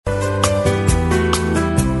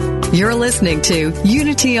You're listening to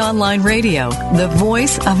Unity Online Radio, the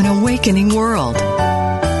voice of an awakening world.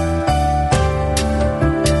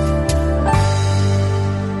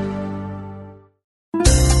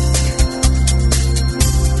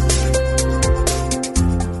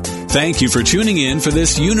 Thank you for tuning in for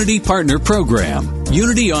this Unity Partner Program.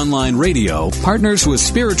 Unity Online Radio partners with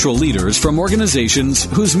spiritual leaders from organizations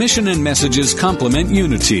whose mission and messages complement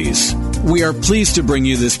Unity's. We are pleased to bring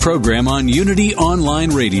you this program on Unity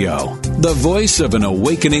Online Radio, the voice of an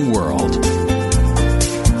awakening world.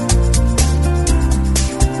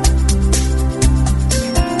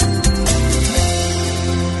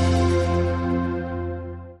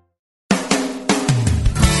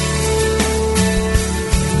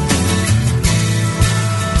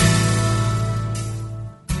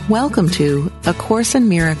 Welcome to A Course in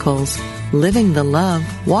Miracles, Living the Love,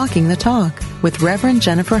 Walking the Talk, with Reverend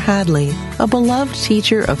Jennifer Hadley, a beloved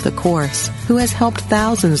teacher of the Course who has helped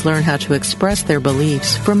thousands learn how to express their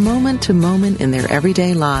beliefs from moment to moment in their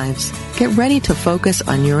everyday lives. Get ready to focus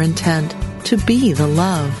on your intent to be the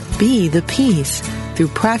love, be the peace, through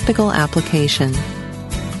practical application.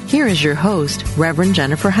 Here is your host, Reverend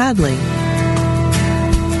Jennifer Hadley.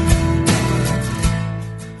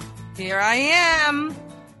 Here I am.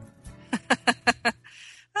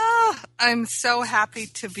 Oh, I'm so happy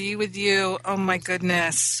to be with you. Oh, my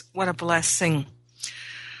goodness. What a blessing.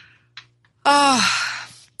 Oh,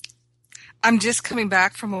 I'm just coming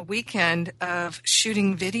back from a weekend of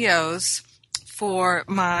shooting videos for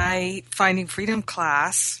my Finding Freedom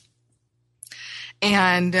class.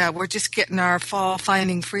 And we're just getting our fall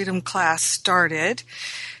Finding Freedom class started.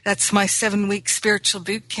 That's my 7-week spiritual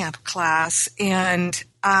boot camp class. And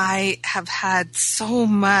I have had so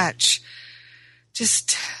much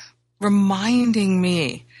just reminding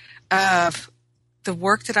me of the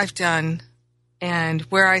work that I've done and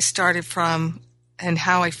where I started from and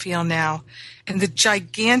how I feel now, and the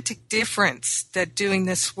gigantic difference that doing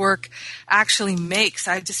this work actually makes.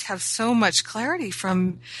 I just have so much clarity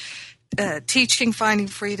from teaching Finding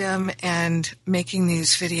Freedom and making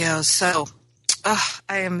these videos. So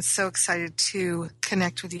I am so excited to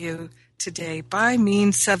connect with you today by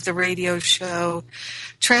means of the radio show,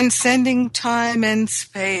 Transcending Time and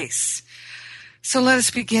Space. So let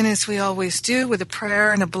us begin as we always do with a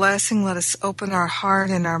prayer and a blessing. Let us open our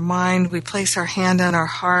heart and our mind. We place our hand on our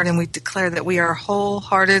heart and we declare that we are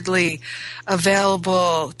wholeheartedly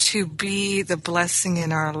available to be the blessing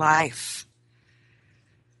in our life.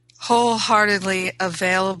 Wholeheartedly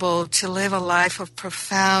available to live a life of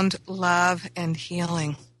profound love and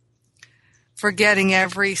healing. Forgetting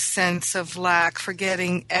every sense of lack,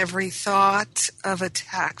 forgetting every thought of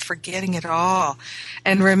attack, forgetting it all,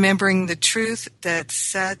 and remembering the truth that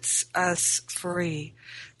sets us free.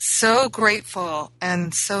 So grateful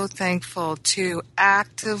and so thankful to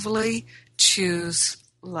actively choose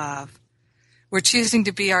love. We're choosing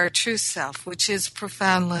to be our true self, which is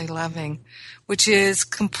profoundly loving, which is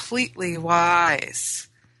completely wise,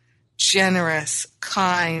 generous,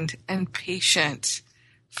 kind, and patient.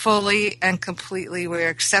 Fully and completely, we're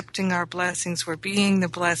accepting our blessings, we're being the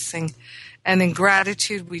blessing, and in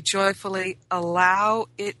gratitude, we joyfully allow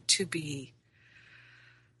it to be.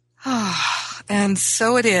 And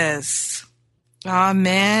so it is.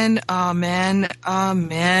 Amen, amen,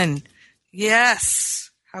 amen. Yes,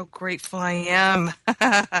 how grateful I am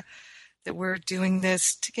that we're doing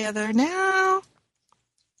this together now.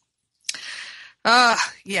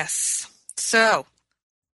 Yes. So,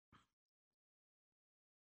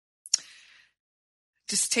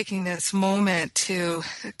 just taking this moment to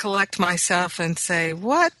collect myself and say,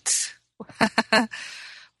 what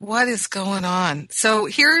is going on? So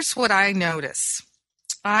here's what I notice.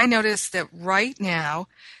 I notice that right now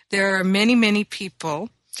there are many, many people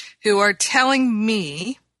who are telling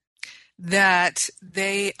me that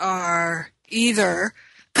they are either,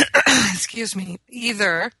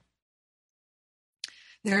 either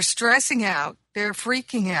they're stressing out, they're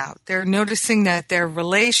freaking out, they're noticing that their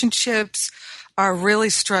relationships are really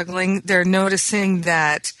struggling. They're noticing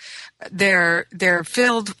that they're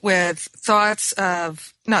filled with thoughts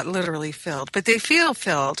of, not literally filled, but they feel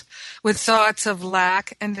filled with thoughts of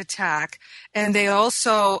lack and attack. And they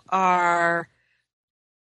also are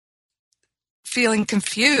feeling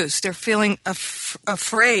confused. They're feeling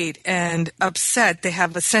afraid and upset. They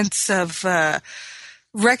have a sense of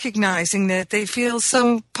recognizing that they feel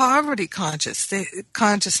some poverty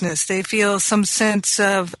consciousness. They feel some sense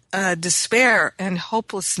of despair and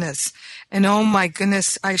hopelessness. And oh my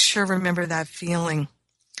goodness, I sure remember that feeling.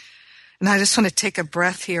 And I just want to take a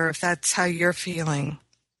breath here if that's how you're feeling.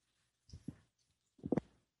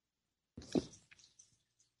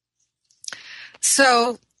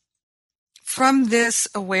 So from this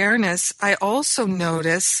awareness, I also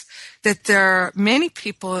notice that there are many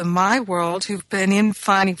people in my world who've been in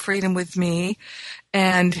Finding Freedom with me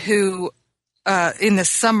and who in the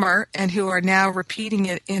summer and who are now repeating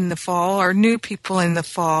it in the fall, or new people in the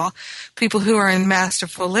fall, people who are in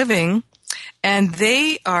Masterful Living, and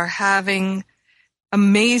they are having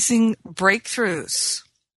amazing breakthroughs,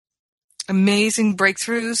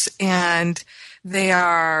 and they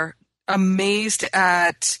are amazed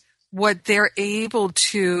at what they're able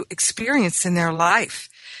to experience in their life.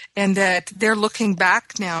 And that they're looking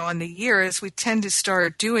back now on the year, as we tend to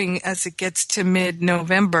start doing as it gets to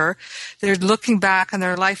mid-November. They're looking back on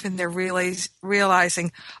their life and they're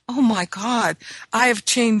realizing, oh my God, I have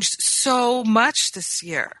changed so much this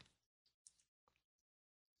year.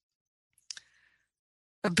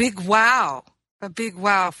 A big wow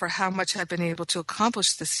for how much I've been able to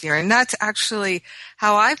accomplish this year. And that's actually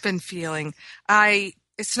how I've been feeling.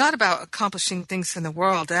 It's not about accomplishing things in the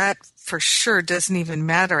world. That for sure doesn't even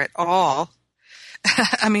matter at all.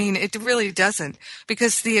 I mean, it really doesn't.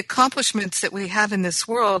 Because the accomplishments that we have in this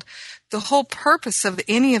world, the whole purpose of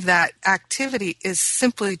any of that activity is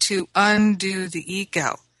simply to undo the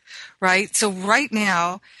ego, right? So right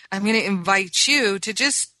now, I'm going to invite you to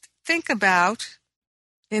just think about,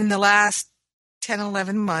 in the last 10,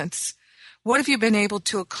 11 months, what have you been able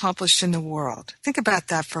to accomplish in the world? Think about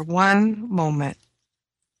that for one moment.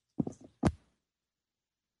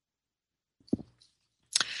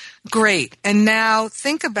 Great. And now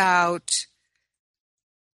think about,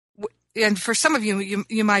 and for some of you,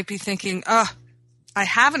 you might be thinking, I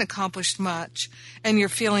haven't accomplished much, and you're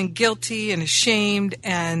feeling guilty and ashamed,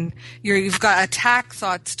 and you've got attack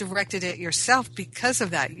thoughts directed at yourself because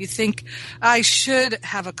of that. You think, I should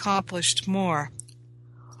have accomplished more.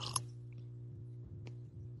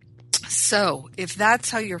 So, if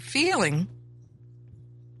that's how you're feeling,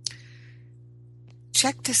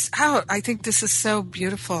 check this out. I think this is so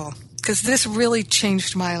beautiful, because this really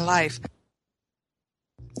changed my life.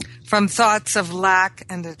 From thoughts of lack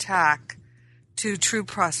and attack to true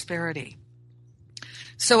prosperity.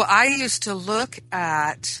 So I used to look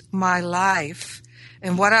at my life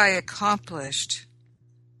and what I accomplished.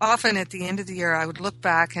 Often at the end of the year, I would look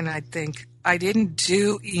back and I'd think, I didn't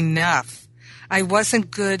do enough. I wasn't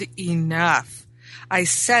good enough. I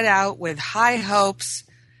set out with high hopes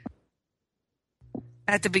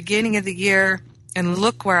at the beginning of the year, and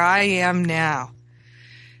look where I am now.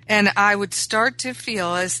 And I would start to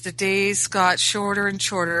feel, as the days got shorter and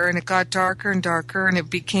shorter and it got darker and darker, and it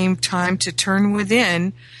became time to turn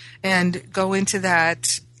within and go into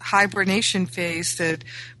that hibernation phase that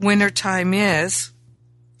wintertime is.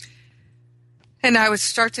 And I would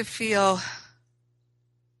start to feel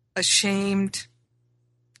ashamed,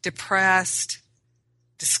 depressed,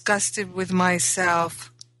 disgusted with myself.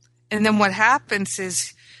 And then what happens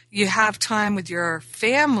is you have time with your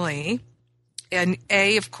family. And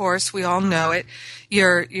of course, we all know it.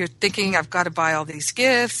 You're thinking, I've got to buy all these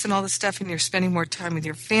gifts and all this stuff, and you're spending more time with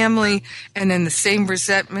your family. And then the same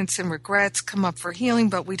resentments and regrets come up for healing,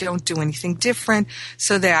 but we don't do anything different.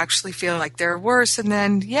 So they actually feel like they're worse. And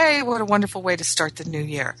then, yay, what a wonderful way to start the new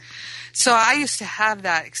year. So I used to have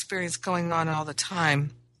that experience going on all the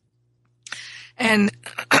time. And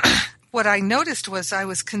what I noticed was I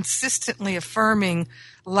was consistently affirming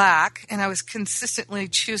lack, and I was consistently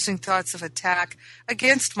choosing thoughts of attack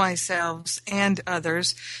against myself and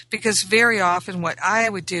others, because very often what I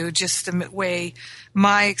would do, just the way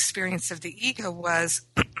my experience of the ego was,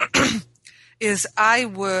 is I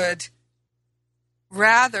would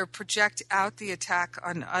rather project out the attack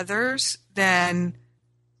on others than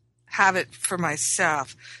have it for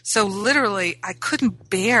myself. So literally, I couldn't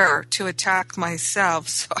bear to attack myself,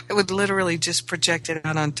 so I would literally just project it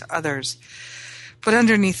out onto others. But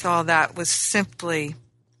underneath all that was simply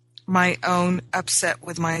my own upset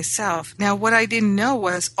with myself. Now, what I didn't know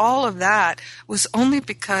was all of that was only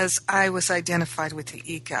because I was identified with the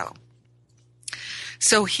ego.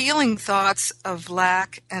 So healing thoughts of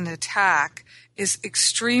lack and attack is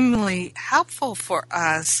extremely helpful for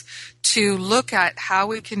us to look at how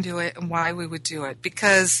we can do it and why we would do it.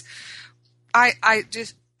 Because I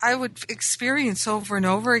would experience over and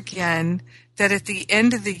over again that at the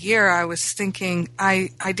end of the year I was thinking, I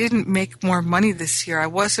didn't make more money this year. I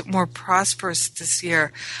wasn't more prosperous this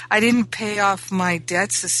year. I didn't pay off my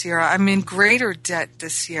debts this year. I'm in greater debt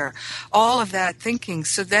this year. All of that thinking.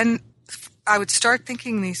 So then I would start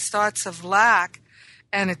thinking these thoughts of lack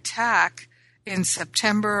and attack in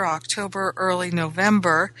September, October, early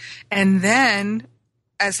November. And then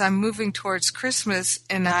as I'm moving towards Christmas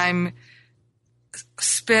and I'm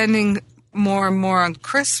spending more and more on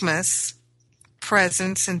Christmas,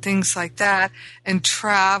 presents and things like that, and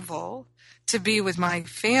travel to be with my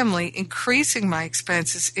family, increasing my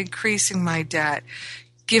expenses, increasing my debt,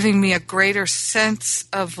 giving me a greater sense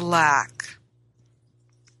of lack.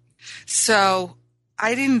 So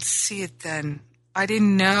I didn't see it then. I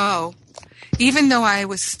didn't know. Even though I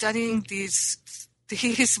was studying these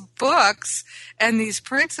books and these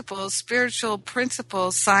principles, spiritual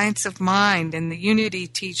principles, science of mind, and the unity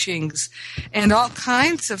teachings, and all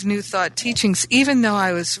kinds of new thought teachings, even though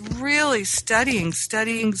I was really studying,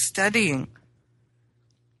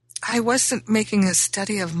 I wasn't making a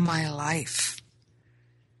study of my life.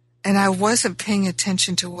 And I wasn't paying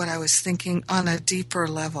attention to what I was thinking on a deeper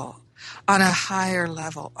level, on a higher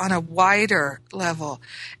level, on a wider level.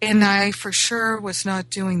 And I for sure was not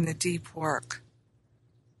doing the deep work.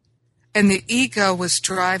 And the ego was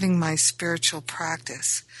driving my spiritual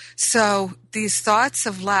practice. So these thoughts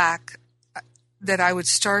of lack that I would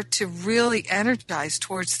start to really energize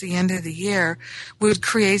towards the end of the year would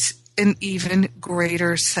create an even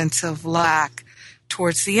greater sense of lack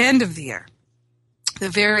towards the end of the year, the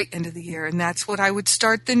very end of the year. And that's what I would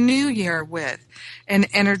start the new year with and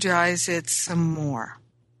energize it some more.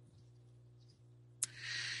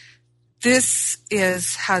 This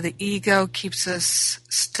is how the ego keeps us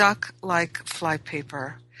stuck like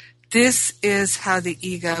flypaper. This is how the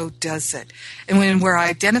ego does it. And when we're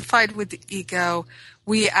identified with the ego,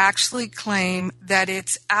 we actually claim that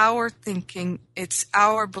it's our thinking, it's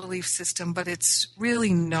our belief system, but it's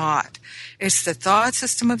really not. It's the thought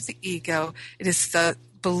system of the ego. It is the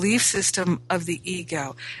belief system of the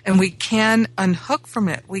ego. And we can unhook from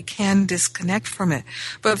it. We can disconnect from it.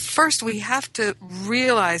 But first, we have to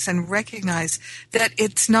realize and recognize that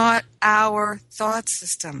it's not our thought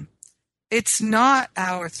system. It's not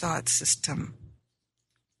our thought system.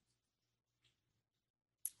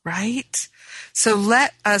 Right? So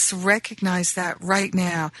let us recognize that right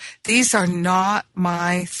now. These are not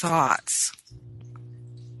my thoughts.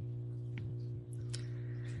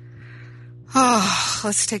 Oh,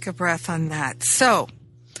 let's take a breath on that. So,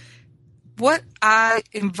 what I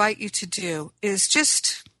invite you to do is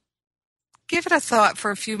just give it a thought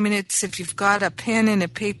for a few minutes. If you've got a pen and a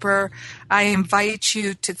paper, I invite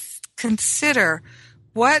you to consider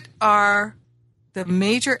what are the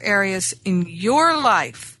major areas in your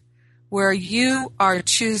life where you are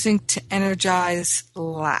choosing to energize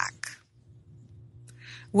lack.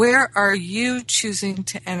 Where are you choosing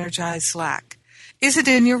to energize lack? Is it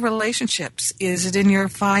in your relationships? Is it in your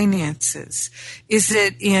finances? Is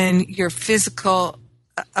it in your physical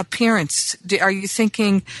appearance? Are you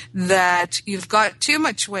thinking that you've got too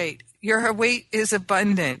much weight? Your weight is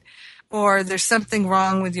abundant, or there's something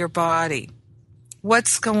wrong with your body?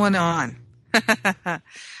 What's going on?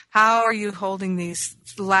 How are you holding these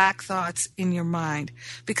lack thoughts in your mind?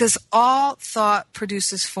 Because all thought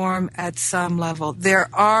produces form at some level. There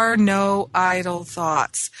are no idle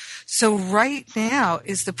thoughts. So right now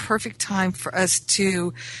is the perfect time for us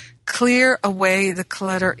to clear away the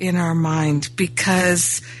clutter in our mind,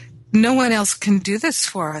 because no one else can do this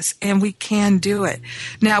for us, and we can do it.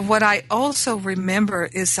 Now, what I also remember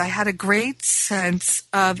is I had a great sense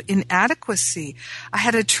of inadequacy. I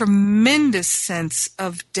had a tremendous sense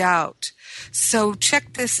of doubt. So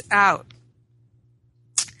check this out.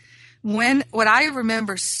 What I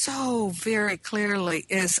remember so very clearly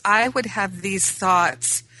is I would have these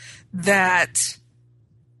thoughts that,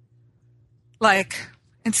 like,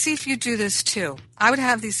 and see if you do this too. I would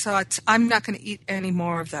have these thoughts, I'm not going to eat any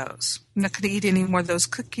more of those. I'm not going to eat any more of those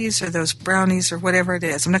cookies or those brownies or whatever it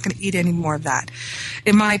is. I'm not going to eat any more of that.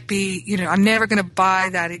 It might be, I'm never going to buy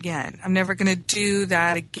that again. I'm never going to do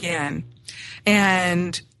that again.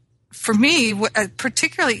 And for me,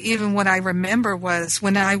 particularly even what I remember was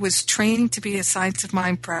when I was training to be a Science of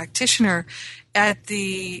Mind practitioner at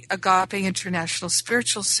the Agape International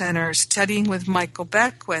Spiritual Center, studying with Michael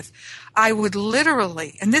Beckwith, I would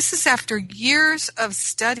literally, and this is after years of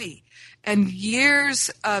study and years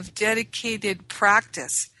of dedicated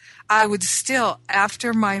practice, I would still,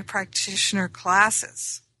 after my practitioner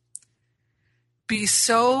classes, be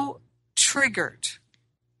so triggered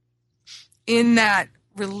in that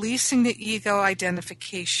releasing the ego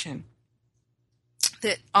identification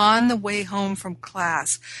that on the way home from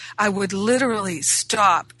class, I would literally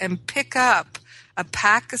stop and pick up a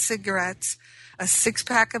pack of cigarettes, a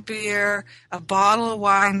 6-pack of beer, a bottle of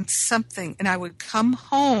wine, something, and I would come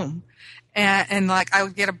home and like I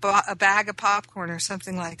would get a bag of popcorn or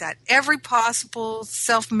something like that. Every possible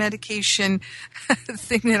self-medication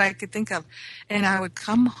thing that I could think of. And I would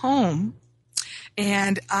come home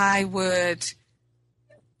and I would,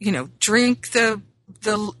 drink the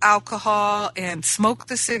the alcohol and smoke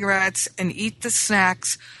the cigarettes and eat the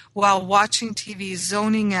snacks while watching TV,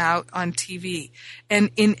 zoning out on TV. And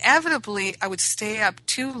inevitably, I would stay up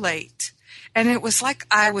too late. And it was like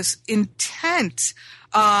I was intent.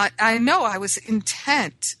 I know I was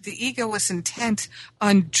intent. The ego was intent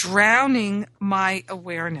on drowning my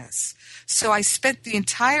awareness. So I spent the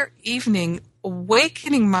entire evening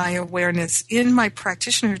awakening my awareness in my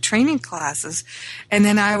practitioner training classes, and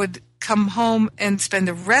then I would come home and spend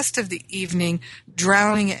the rest of the evening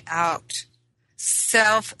drowning it out.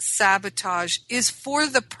 Self-sabotage is for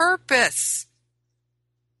the purpose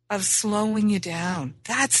of slowing you down.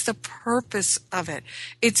 That's the purpose of it.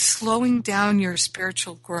 It's slowing down your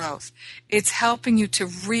spiritual growth. It's helping you to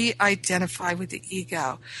re-identify with the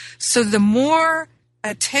ego. So the more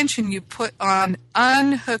attention you put on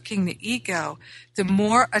unhooking the ego, the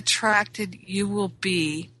more attracted you will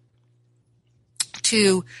be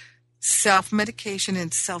to self-medication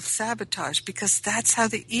and self-sabotage, because that's how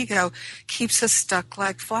the ego keeps us stuck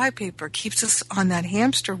like flypaper, keeps us on that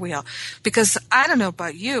hamster wheel. Because I don't know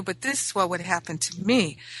about you, but this is what would happen to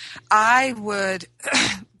me. I would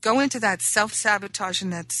go into that self-sabotage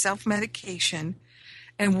and that self-medication,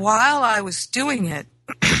 and while I was doing it,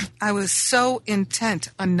 I was so intent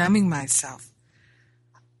on numbing myself.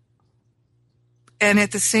 And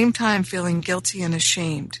at the same time feeling guilty and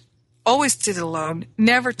ashamed. Always did it alone,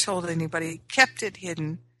 never told anybody, kept it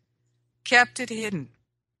hidden.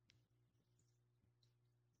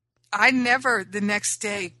 I never the next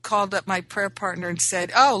day called up my prayer partner and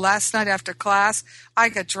said, oh, last night after class, I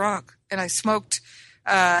got drunk and I smoked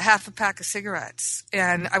half a pack of cigarettes.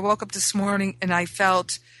 And I woke up this morning and I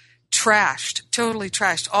felt trashed, totally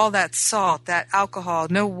trashed. All that salt, that alcohol,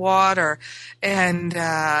 no water, and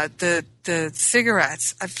the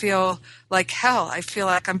cigarettes. I feel like hell. I feel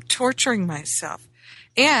like I'm torturing myself.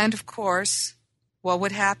 And, of course, what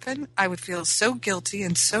would happen? I would feel so guilty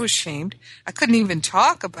and so ashamed. I couldn't even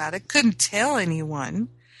talk about it, couldn't tell anyone.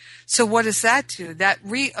 So what does that do? That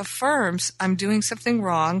reaffirms I'm doing something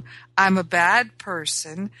wrong. I'm a bad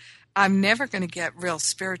person. I'm never going to get real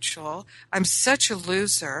spiritual. I'm such a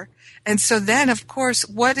loser. And so then, of course,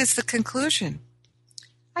 what is the conclusion?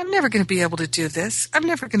 I'm never going to be able to do this. I'm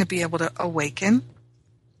never going to be able to awaken.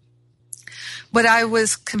 But I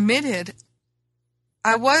was committed.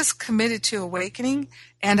 I was committed to awakening,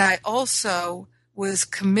 and I also was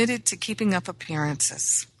committed to keeping up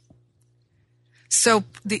appearances. So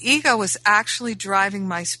the ego was actually driving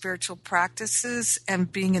my spiritual practices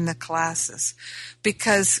and being in the classes,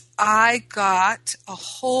 because I got a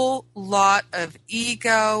whole lot of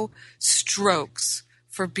ego strokes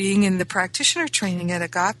for being in the practitioner training at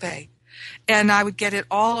Agape. And I would get it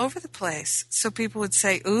all over the place. So people would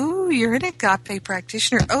say, ooh, you're an Agape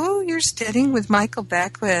practitioner. Oh, you're studying with Michael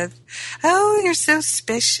Beckwith. Oh, you're so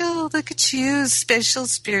special. Look at you, special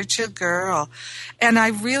spiritual girl. And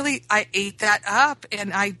I ate that up,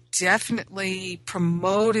 and I definitely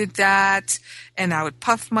promoted that, and I would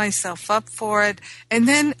puff myself up for it. And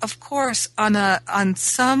then, of course, on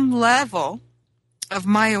some level of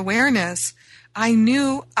my awareness, I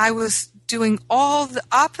knew I was doing all the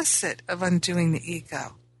opposite of undoing the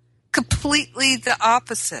ego. Completely the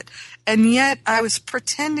opposite. And yet I was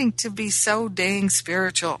pretending to be so dang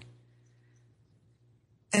spiritual.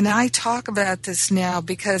 And I talk about this now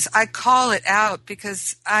because I call it out,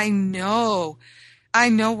 because I know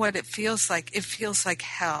what it feels like. It feels like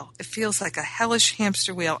hell. It feels like a hellish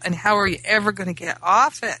hamster wheel. And how are you ever going to get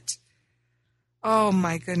off it? Oh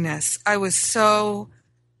my goodness. I was so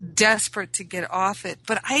desperate to get off it,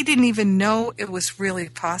 but I didn't even know it was really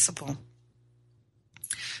possible.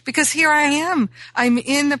 Because here I am. I'm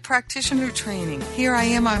in the practitioner training. Here I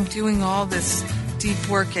am. I'm doing all this deep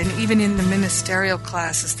work, and even in the ministerial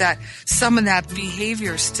classes, that some of that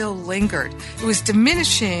behavior still lingered. It was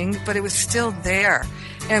diminishing, but it was still there.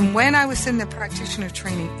 And when I was in the practitioner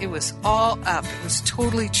training, it was all up. It was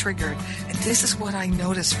totally triggered. And this is what I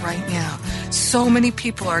notice right now. So many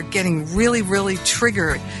people are getting really, really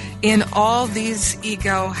triggered in all these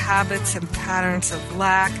ego habits and patterns of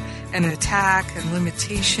lack and attack and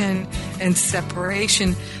limitation and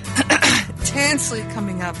separation intensely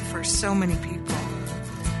coming up for so many people.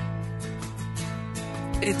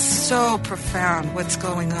 It's so profound what's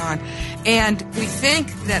going on. And we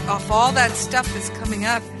think that if all that stuff is coming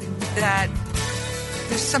up, that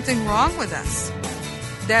there's something wrong with us,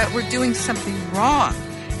 that we're doing something wrong,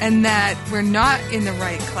 and that we're not in the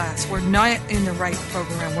right class, we're not in the right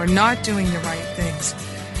program, we're not doing the right things.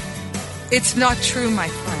 It's not true, my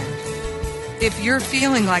friend. if you're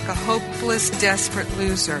feeling like a hopeless, desperate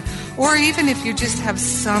loser, or even if you just have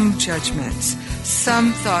some judgments,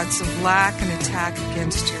 some thoughts of lack and attack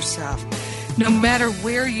against yourself, no matter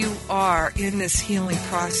where you are in this healing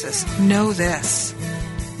process, know this.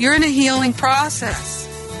 You're in a healing process.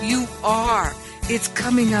 You are. It's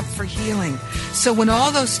coming up for healing. So when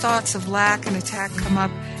all those thoughts of lack and attack come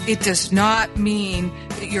up, it does not mean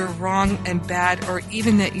that you're wrong and bad or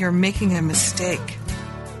even that you're making a mistake.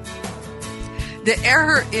 The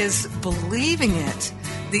error is believing it.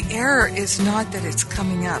 The error is not that it's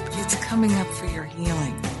coming up. It's coming up for your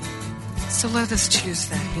healing. So let us choose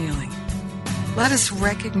that healing. Let us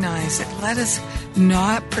recognize it. Let us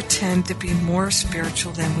not pretend to be more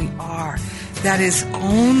spiritual than we are. That is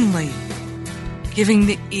only giving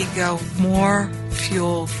the ego more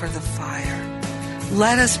fuel for the fire.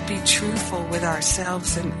 Let us be truthful with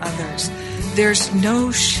ourselves and others. There's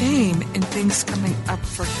no shame in things coming up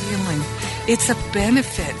for healing. It's a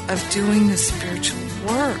benefit of doing the spiritual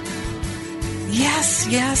work. Yes,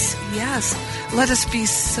 yes, yes. Let us be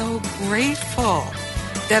so grateful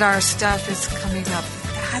that our stuff is coming up.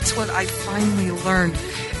 That's what I finally learned.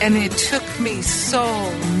 And it took me so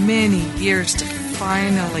many years to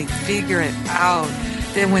finally figure it out.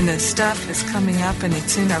 That when the stuff is coming up and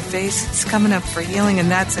it's in our face, it's coming up for healing,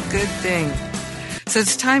 and that's a good thing. So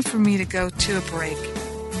it's time for me to go to a break.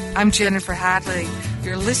 I'm Jennifer Hadley.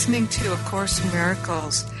 You're listening to A Course in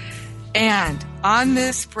Miracles. And on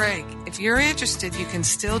this break, if you're interested, you can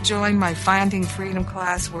still join my Finding Freedom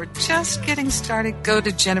class. We're just getting started. Go to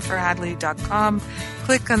jenniferhadley.com.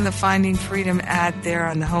 Click on the Finding Freedom ad there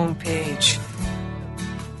on the home page.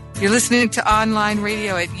 You're listening to online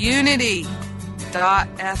radio at Unity.fm.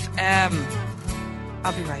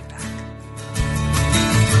 I'll be right back.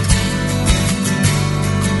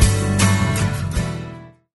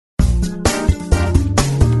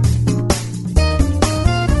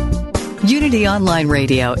 Unity Online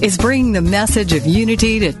Radio is bringing the message of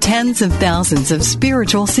unity to tens of thousands of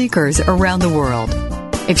spiritual seekers around the world.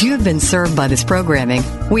 If you have been served by this programming,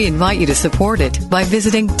 we invite you to support it by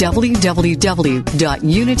visiting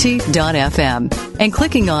www.unity.fm and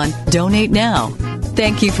clicking on Donate Now.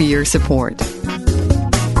 Thank you for your support.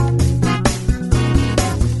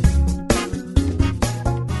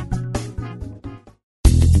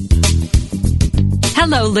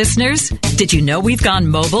 Hello, listeners. Did you know we've gone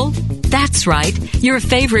mobile? That's right. Your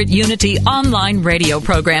favorite Unity online radio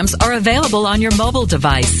programs are available on your mobile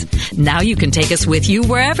device. Now you can take us with you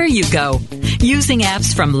wherever you go. Using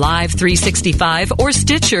apps from Live 365 or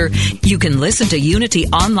Stitcher, you can listen to Unity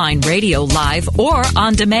online radio live or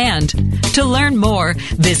on demand. To learn more,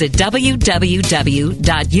 visit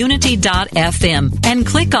www.unity.fm and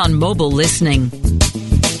click on mobile listening.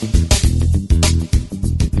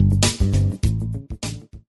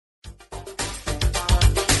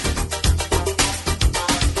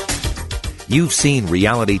 You've seen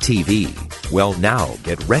reality TV. Well, now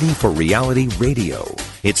get ready for reality radio.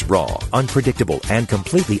 It's raw, unpredictable, and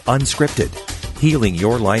completely unscripted. Healing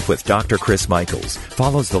Your Life with Dr. Chris Michaels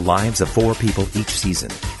follows the lives of 4 people each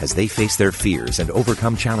season as they face their fears and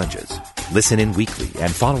overcome challenges. Listen in weekly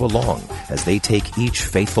and follow along as they take each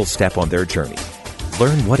faithful step on their journey.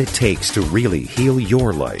 Learn what it takes to really heal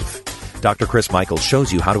your life. Dr. Chris Michaels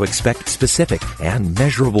shows you how to expect specific and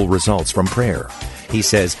measurable results from prayer. He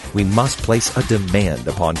says we must place a demand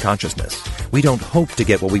upon consciousness. We don't hope to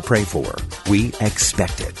get what we pray for. We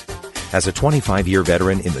expect it. As a 25-year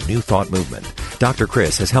veteran in the New Thought movement, Dr.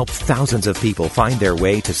 Chris has helped thousands of people find their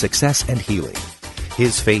way to success and healing.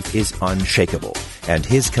 His faith is unshakable, and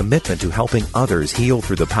his commitment to helping others heal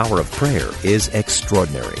through the power of prayer is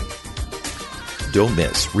extraordinary. Don't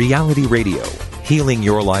miss Reality Radio, Healing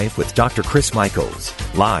Your Life with Dr. Chris Michaels,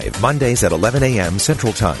 live Mondays at 11 a.m.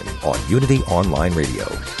 Central Time on Unity Online Radio.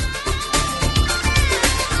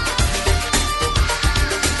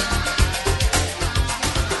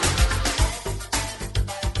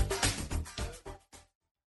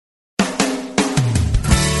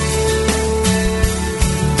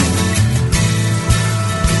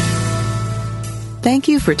 Thank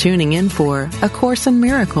you for tuning in for A Course in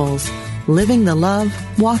Miracles, Living the Love,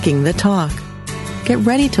 Walking the Talk. Get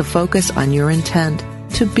ready to focus on your intent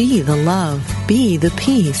to be the love, be the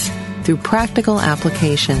peace through practical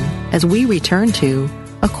application as we return to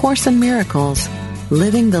A Course in Miracles,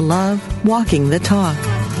 Living the Love, Walking the Talk.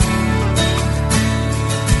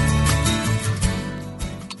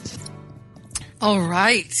 All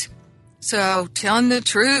right. So, telling the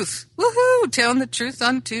truth. Woohoo! Telling the truth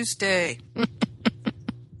on Tuesday.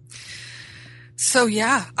 So,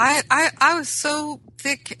 yeah, I was so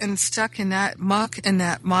thick and stuck in that muck and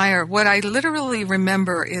that mire, what I literally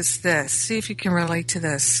remember is this. See if you can relate to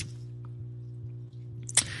this.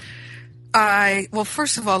 Well,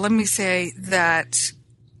 first of all, let me say that,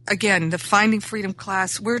 again, the Finding Freedom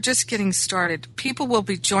class, we're just getting started. People will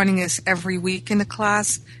be joining us every week in the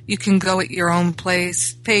class. You can go at your own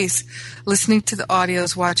pace, listening to the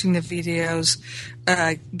audios, watching the videos,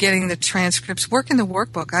 getting the transcripts, working the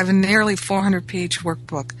workbook. I have a nearly 400-page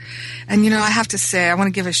workbook. And, I have to say, I want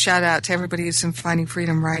to give a shout-out to everybody who's in Finding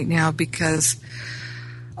Freedom right now because,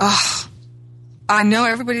 I know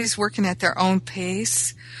everybody's working at their own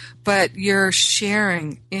pace, but your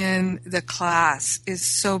sharing in the class is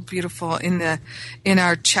so beautiful. In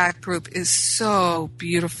our chat group is so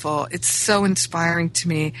beautiful. It's so inspiring to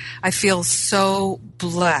me. I feel so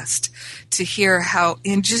blessed to hear how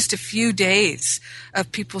in just a few days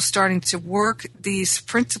of people starting to work these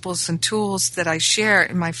principles and tools that I share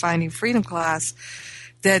in my Finding Freedom class,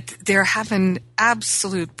 that they're having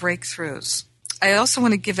absolute breakthroughs. I also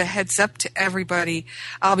want to give a heads up to everybody.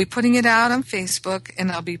 I'll be putting it out on Facebook,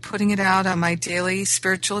 and I'll be putting it out on my daily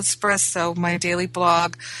Spiritual Espresso, my daily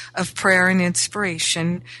blog of prayer and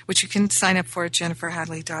inspiration, which you can sign up for at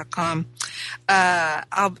jenniferhadley.com.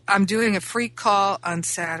 I'm doing a free call on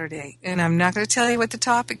Saturday, and I'm not going to tell you what the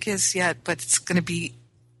topic is yet, but it's going to be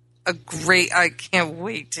I can't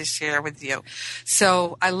wait to share with you.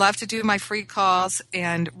 So I love to do my free calls.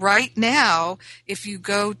 And right now, if you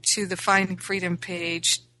go to the Finding Freedom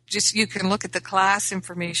page, you can look at the class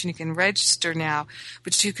information. You can register now,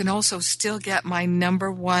 but you can also still get my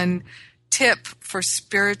number one tip for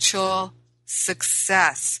spiritual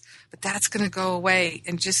success. But that's going to go away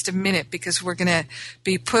in just a minute because we're going to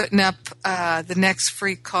be putting up the next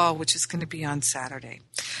free call, which is going to be on Saturday.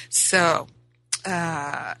 So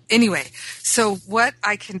anyway, so what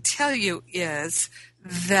I can tell you is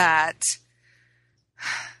that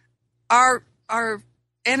our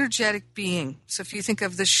energetic being, so if you think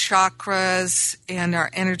of the chakras and our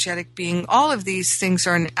energetic being, all of these things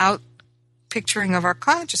are an out picturing of our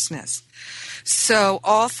consciousness. So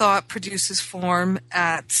all thought produces form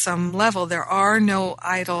at some level. There are no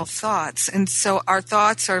idle thoughts. And so our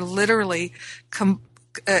thoughts are literally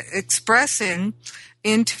expressing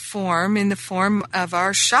into form in the form of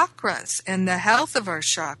our chakras and the health of our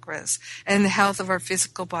chakras and the health of our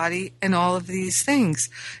physical body and all of these things.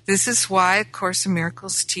 This is why A Course in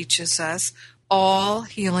Miracles teaches us all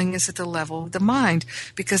healing is at the level of the mind,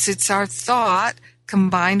 because it's our thought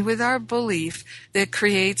combined with our belief that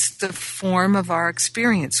creates the form of our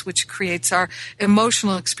experience, which creates our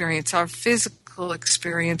emotional experience, our physical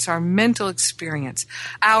experience, our mental experience,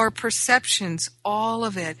 our perceptions. All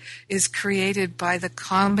of it is created by the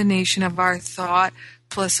combination of our thought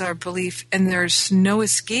plus our belief, and there's no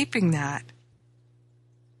escaping that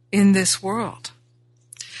in this world.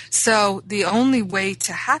 So the only way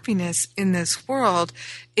to happiness in this world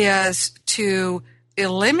is to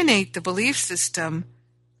eliminate the belief system,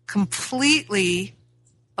 completely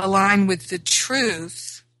align with the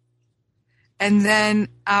truth, and then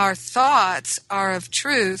our thoughts are of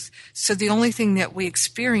truth, so the only thing that we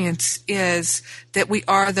experience is that we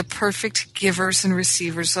are the perfect givers and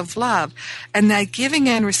receivers of love. And that giving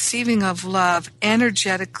and receiving of love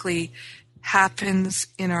energetically happens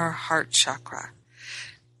in our heart chakra.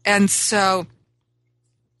 And so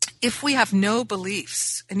if we have no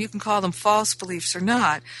beliefs, and you can call them false beliefs or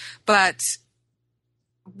not, but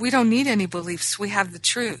we don't need any beliefs. We have the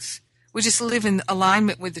truth. We just live in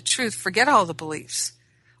alignment with the truth. Forget all the beliefs.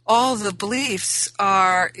 All the beliefs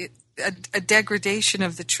are a degradation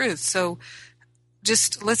of the truth. So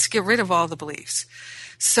just let's get rid of all the beliefs.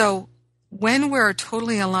 So when we're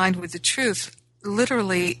totally aligned with the truth,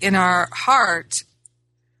 literally in our heart,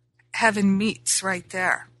 heaven meets right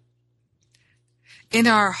there. In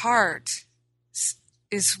our heart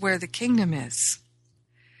is where the kingdom is.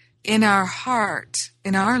 In our heart,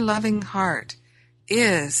 in our loving heart,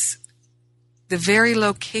 is the very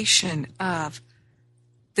location of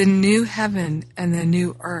the new heaven and the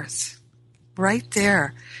new earth. Right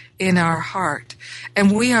there in our heart.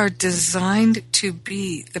 And we are designed to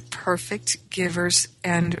be the perfect givers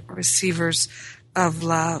and receivers of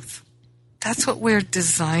love. That's what we're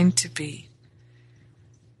designed to be.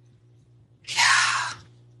 Yeah.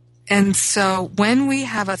 And so when we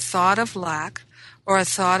have a thought of lack or a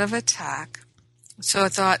thought of attack, so a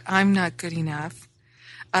thought, I'm not good enough,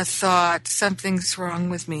 a thought, something's wrong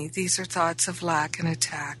with me, these are thoughts of lack and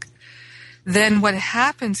attack, then what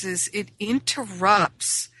happens is it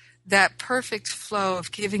interrupts that perfect flow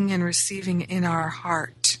of giving and receiving in our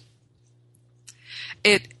heart.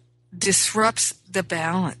 It disrupts the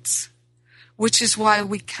balance. which is why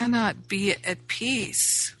we cannot be at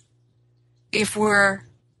peace if we're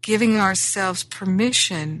giving ourselves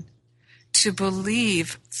permission to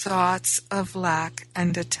believe thoughts of lack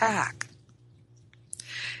and attack.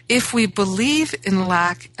 If we believe in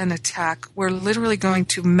lack and attack, we're literally going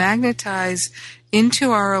to magnetize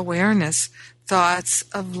into our awareness thoughts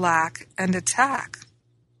of lack and attack.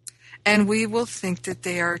 And we will think that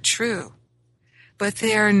they are true. But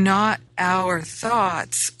they are not our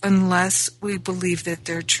thoughts unless we believe that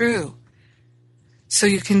they're true. So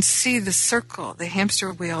you can see the circle, the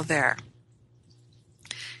hamster wheel there.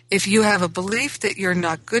 If you have a belief that you're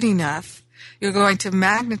not good enough, you're going to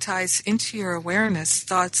magnetize into your awareness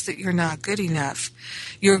thoughts that you're not good enough.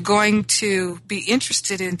 You're going to be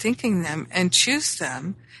interested in thinking them and choose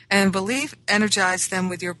them and energize them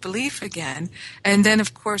with your belief again. And then,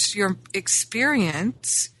 of course, your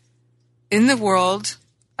experience in the world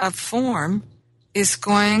of form is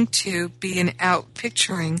going to be an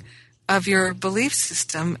outpicturing of your belief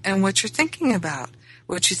system and what you're thinking about.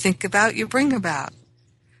 What you think about, you bring about.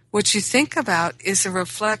 What you think about is a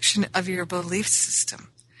reflection of your belief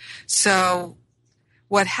system. So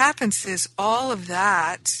what happens is all of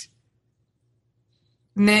that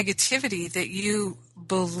negativity that you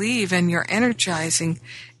believe and you're energizing,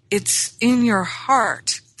 it's in your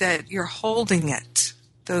heart that you're holding it,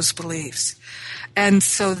 those beliefs. And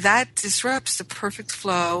so that disrupts the perfect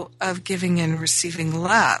flow of giving and receiving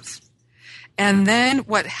love. And then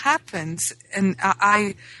what happens, and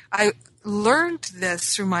I learned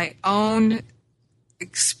this through my own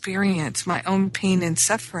experience, my own pain and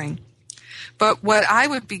suffering. But what I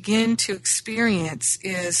would begin to experience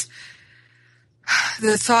is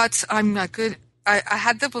the thoughts, I'm not good. I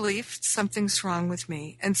had the belief something's wrong with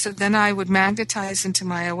me. And so then I would magnetize into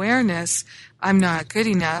my awareness, I'm not good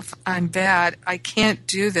enough, I'm bad, I can't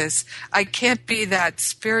do this, I can't be that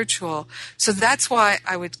spiritual. So that's why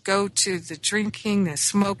I would go to the drinking, the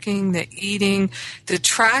smoking, the eating, the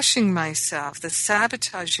trashing myself, the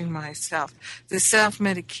sabotaging myself, the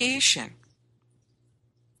self-medication.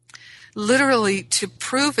 Literally to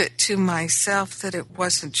prove it to myself that it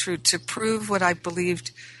wasn't true, to prove what I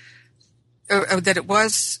believed or that it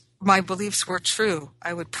was, my beliefs were true.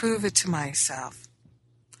 I would prove it to myself.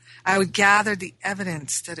 I would gather the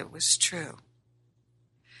evidence that it was true.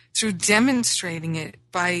 Through demonstrating it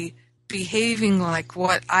by behaving like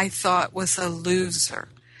what I thought was a loser.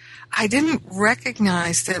 I didn't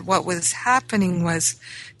recognize that what was happening was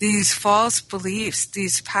these false beliefs,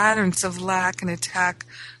 these patterns of lack and attack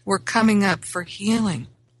were coming up for healing.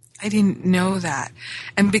 I didn't know that.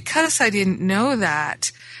 And because I didn't know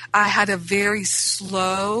that, I had a very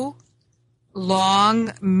slow,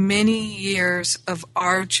 long, many years of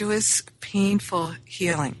arduous, painful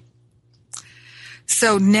healing.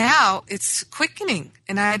 So now it's quickening,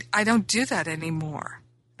 and I don't do that anymore.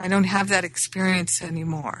 I don't have that experience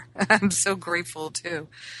anymore. I'm so grateful too.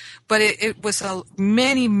 But it was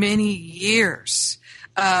many, many years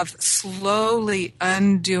of slowly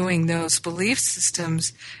undoing those belief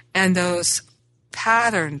systems and those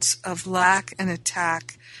patterns of lack and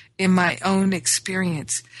attack in my own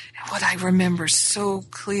experience. And what I remember so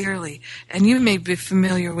clearly, and you may be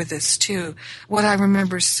familiar with this too, what I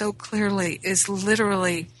remember so clearly is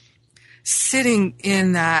literally sitting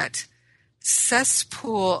in that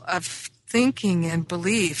cesspool of thinking and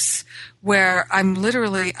beliefs where I'm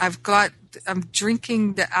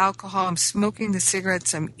drinking the alcohol, I'm smoking the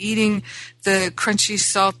cigarettes, I'm eating the crunchy,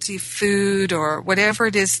 salty food or whatever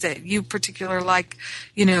it is that you particularly like.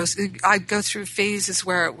 You know, I go through phases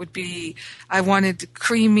where it would be, I wanted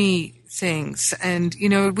creamy things, and, you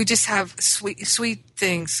know, we just have sweet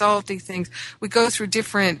things, salty things. We go through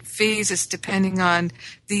different phases depending on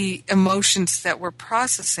the emotions that we're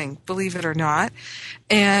processing, believe it or not.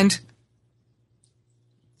 And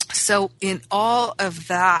so in all of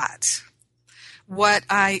that, what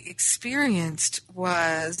I experienced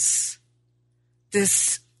was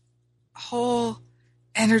this whole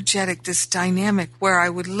energetic, this dynamic where I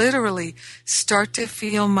would literally start to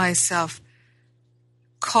feel myself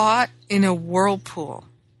caught in a whirlpool.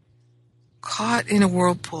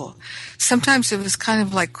 Sometimes it was kind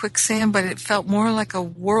of like quicksand, but it felt more like a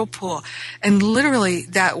whirlpool. And literally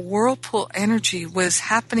that whirlpool energy was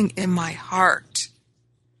happening in my heart.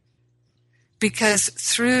 Because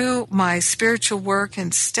through my spiritual work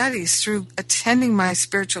and studies, through attending my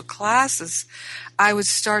spiritual classes, I would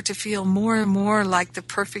start to feel more and more like the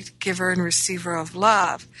perfect giver and receiver of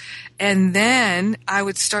love. And then I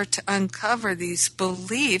would start to uncover these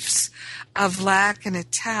beliefs of lack and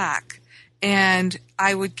attack. And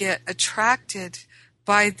I would get attracted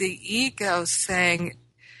by the ego saying,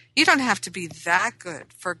 You don't have to be that good.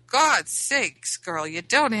 For God's sakes, girl, you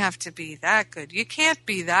don't have to be that good. You can't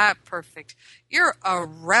be that perfect. You're a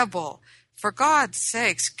rebel. For God's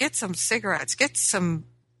sakes, get some cigarettes, get some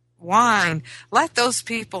wine. Let those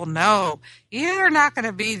people know you're not going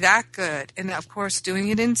to be that good. And of course, doing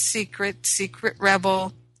it in secret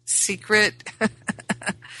rebel, secret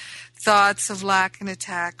thoughts of lack and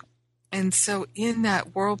attack. And so in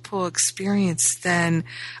that whirlpool experience, then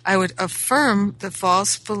I would affirm the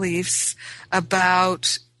false beliefs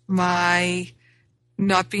about my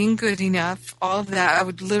not being good enough, all of that. I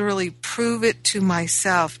would literally prove it to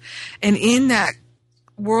myself. And in that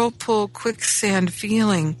whirlpool quicksand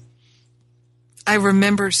feeling, I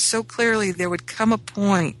remember so clearly there would come a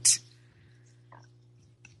point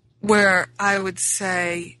where I would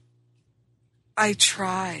say, I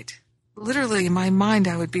tried. Literally in my mind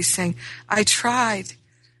I would be saying, I tried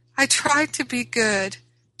to be good.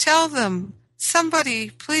 Tell them, somebody,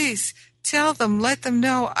 please tell them, let them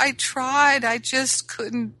know I tried. I just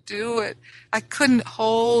couldn't do it. I couldn't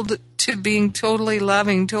hold to being totally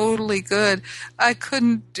loving, totally good. I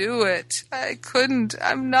couldn't do it. I couldn't.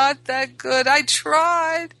 I'm not that good. I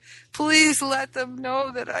tried. Please let them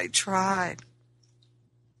know that I tried.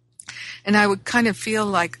 And I would kind of feel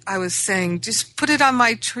like I was saying, just put it on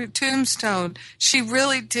my tombstone. She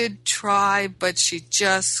really did try, but she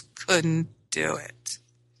just couldn't do it.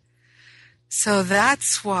 So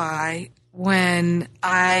that's why when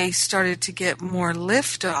I started to get more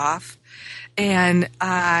liftoff and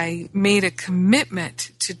I made a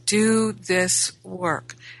commitment to do this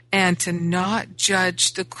work and to not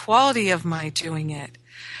judge the quality of my doing it,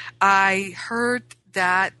 I heard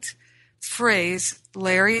that phrase,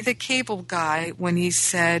 Larry the Cable Guy, when he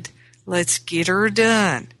said, let's get her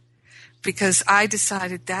done. Because I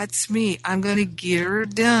decided that's me. I'm going to get her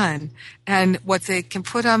done. And what they can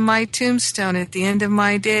put on my tombstone at the end of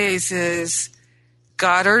my days is,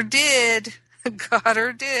 got her did. Got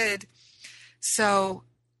her did. So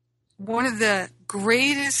one of the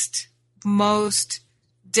greatest, most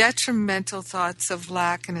detrimental thoughts of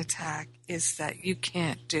lack and attack is that you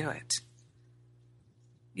can't do it.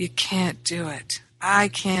 You can't do it. I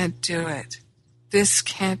can't do it. This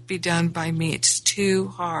can't be done by me. It's too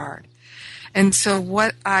hard. And so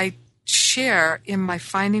what I share in my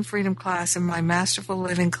Finding Freedom class and my Masterful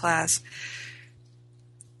Living class,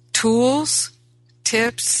 tools,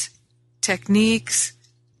 tips, techniques,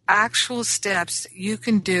 actual steps that you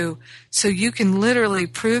can do so you can literally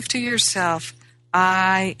prove to yourself,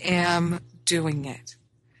 I am doing it.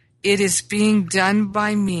 It is being done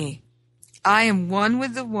by me. I am one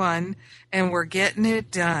with the one, and we're getting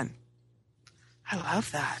it done. I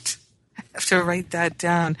love that. I have to write that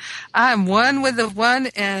down. I'm one with the one,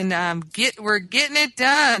 and we're getting it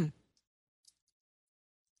done.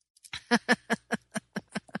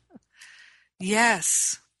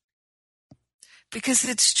 Yes. Because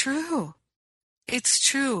it's true. It's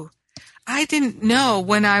true. I didn't know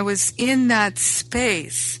when I was in that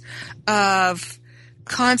space of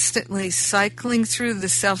constantly cycling through the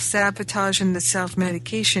self-sabotage and the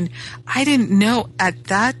self-medication, I didn't know at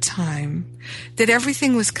that time that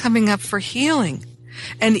everything was coming up for healing.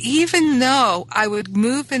 And even though I would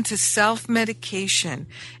move into self-medication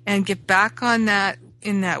and get back on that,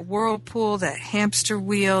 in that whirlpool, that hamster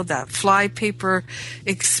wheel, that flypaper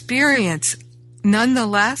experience,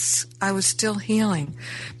 nonetheless, I was still healing.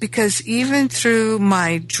 Because even through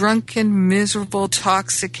my drunken, miserable,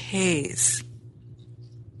 toxic haze,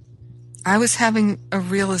 I was having a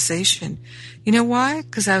realization. You know why?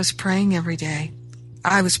 Because I was praying every day.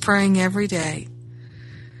 I was praying every day.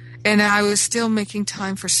 And I was still making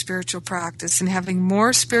time for spiritual practice and having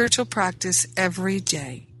more spiritual practice every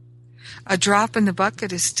day. A drop in the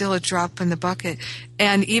bucket is still a drop in the bucket.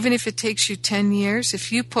 And even if it takes you 10 years,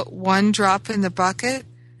 if you put one drop in the bucket,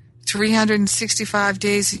 365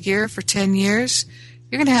 days a year for 10 years,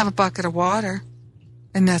 you're going to have a bucket of water.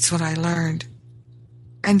 And that's what I learned.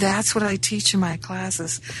 And that's what I teach in my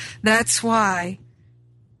classes. That's why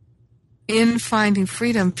in Finding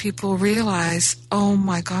Freedom, people realize, oh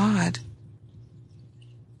my God,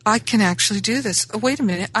 I can actually do this. Oh, wait a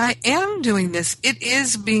minute, I am doing this. It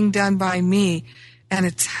is being done by me, and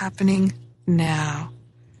it's happening now.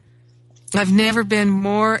 I've never been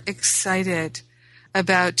more excited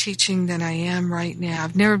about teaching than I am right now.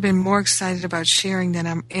 I've never been more excited about sharing than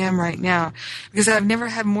I am right now, because I've never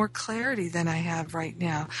had more clarity than I have right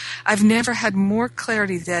now. I've never had more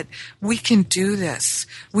clarity that we can do this.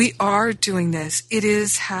 We are doing this. It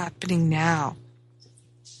is happening now.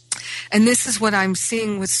 And this is what I'm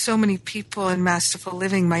seeing with so many people in Masterful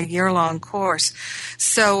Living, my year-long course.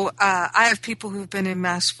 So I have people who've been in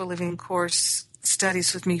Masterful Living course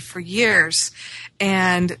studies with me for years,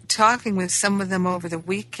 and talking with some of them over the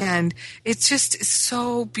weekend, it's just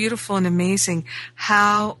so beautiful and amazing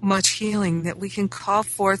how much healing that we can call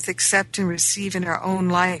forth, accept, and receive in our own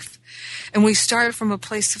life. And we started from a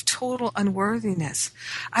place of total unworthiness.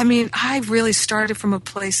 I mean, I really started from a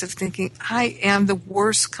place of thinking I am the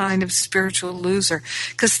worst kind of spiritual loser.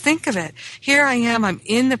 Because think of it. Here I am. I'm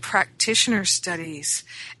in the practitioner studies.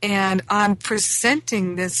 And I'm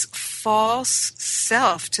presenting this false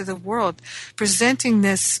self to the world. Presenting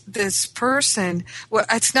this person. Well,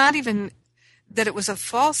 it's not even that it was a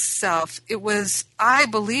false self. It was, I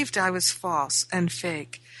believed I was false and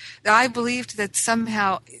fake. I believed that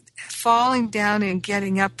somehow falling down and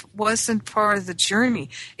getting up wasn't part of the journey.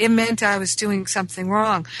 It meant I was doing something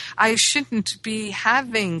wrong. I shouldn't be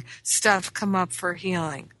having stuff come up for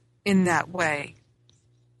healing in that way.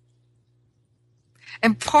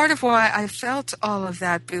 And part of why I felt all of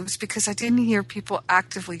that was because I didn't hear people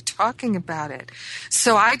actively talking about it.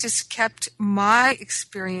 So I just kept my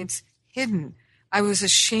experience hidden. I was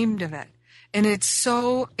ashamed of it. And it's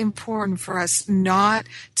so important for us not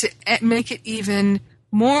to make it even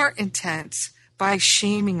more intense by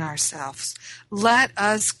shaming ourselves. Let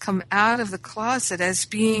us come out of the closet as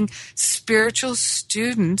being spiritual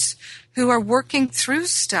students who are working through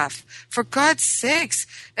stuff. For God's sakes,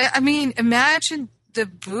 I mean, imagine the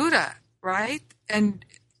Buddha, right? And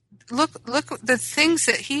look at the things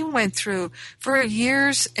that he went through for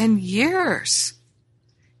years and years.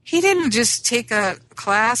 He didn't just take a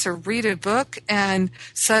class or read a book and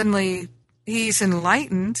suddenly he's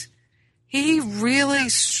enlightened. He really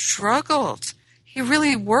struggled. He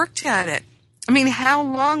really worked at it. I mean, how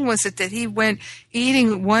long was it that he went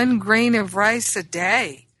eating 1 grain of rice a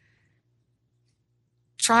day,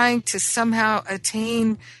 trying to somehow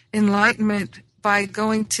attain enlightenment by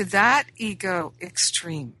going to that ego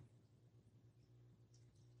extreme?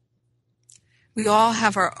 We all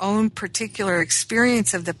have our own particular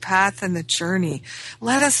experience of the path and the journey.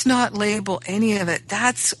 Let us not label any of it.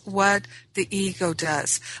 That's what the ego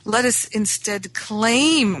does. Let us instead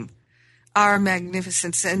claim our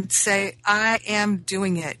magnificence and say, I am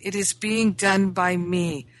doing it. It is being done by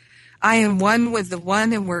me. I am one with the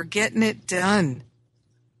one and we're getting it done.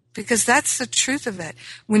 Because that's the truth of it.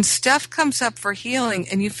 When stuff comes up for healing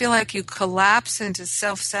and you feel like you collapse into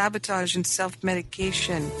self-sabotage and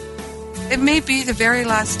self-medication, it may be the very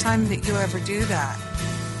last time that you ever do that.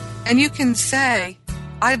 And you can say,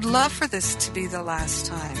 I'd love for this to be the last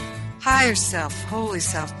time. Higher self, holy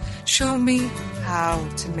self, show me how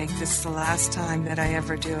to make this the last time that I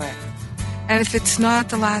ever do it. And if it's not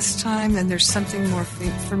the last time, then there's something more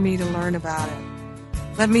for me to learn about it.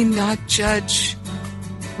 Let me not judge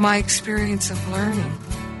my experience of learning.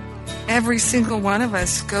 Every single one of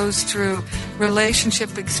us goes through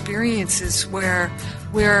relationship experiences where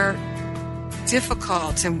we're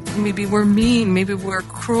difficult and maybe we're mean, maybe we're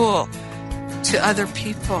cruel to other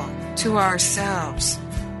people, to ourselves.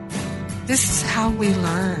 This is how we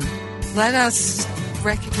learn. Let us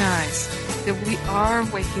recognize that we are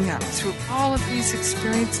waking up. Through all of these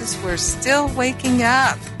experiences, we're still waking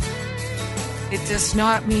up. It does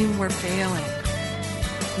not mean we're failing.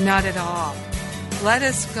 Not at all. Let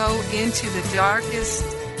us go into the darkest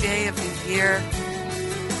day of the year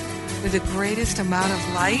with the greatest amount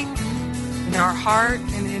of light in our heart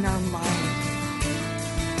and in our mind.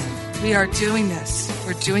 We are doing this.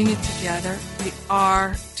 We're doing it together. We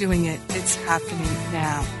are doing it. It's happening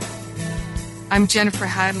now. I'm Jennifer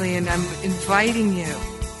Hadley, and I'm inviting you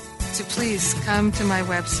to please come to my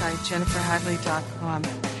website, jenniferhadley.com.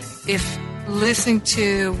 If listening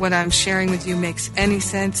to what I'm sharing with you makes any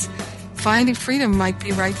sense, Finding Freedom might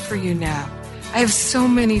be right for you now. I have so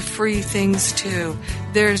many free things too.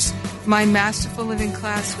 There's my Masterful Living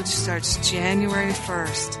class, which starts January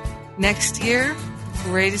 1st. Next year,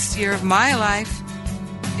 greatest year of my life.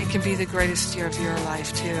 It can be the greatest year of your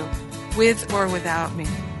life too, with or without me.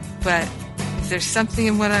 But if there's something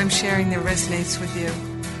in what I'm sharing that resonates with you,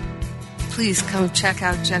 please come check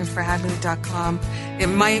out jenniferhadley.com. It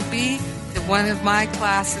might be that one of my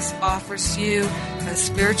classes offers you a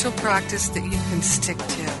spiritual practice that you can stick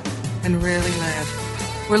to and really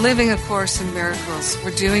live. We're living A Course in Miracles.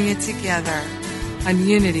 We're doing it together on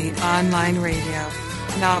Unity Online Radio.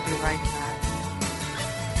 And I'll be right back.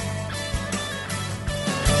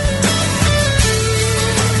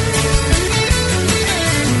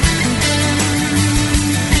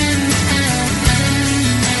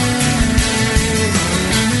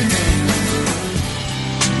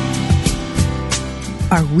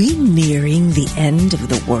 Are we nearing the end of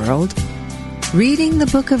the world? Reading the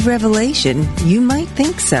book of Revelation, you might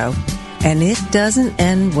think so, and it doesn't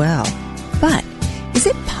end well. But is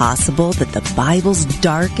it possible that the Bible's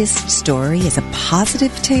darkest story is a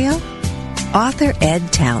positive tale? Author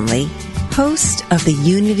Ed Townley, host of the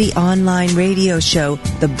Unity online radio show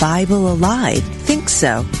The Bible Alive, thinks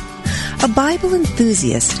so. A Bible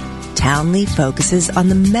enthusiast, Townley focuses on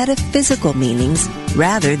the metaphysical meanings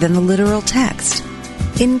rather than the literal text.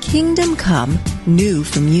 In Kingdom Come, new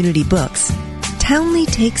from Unity Books, Townley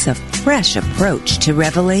takes a fresh approach to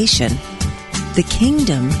Revelation. The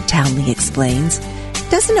kingdom, Townley explains,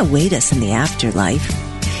 doesn't await us in the afterlife.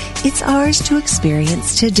 It's ours to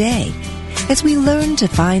experience today as we learn to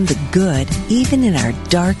find the good even in our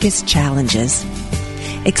darkest challenges.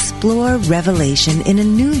 Explore Revelation in a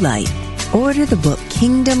new light. Order the book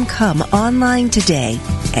Kingdom Come online today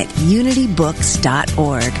at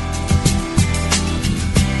unitybooks.org.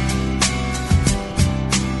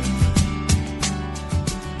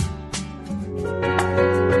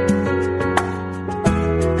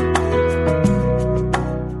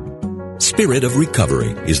 Spirit of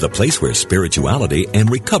Recovery is the place where spirituality and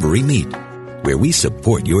recovery meet, where we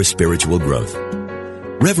support your spiritual growth.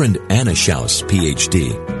 Reverend Anna Schaus,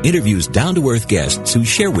 Ph.D., interviews down-to-earth guests who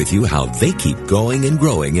share with you how they keep going and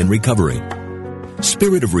growing in recovery.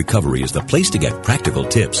 Spirit of Recovery is the place to get practical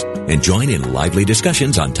tips and join in lively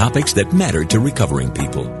discussions on topics that matter to recovering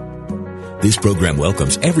people. This program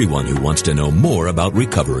welcomes everyone who wants to know more about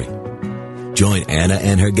recovery. Join Anna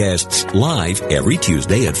and her guests live every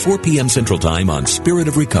Tuesday at 4 p.m. Central Time on Spirit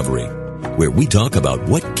of Recovery, where we talk about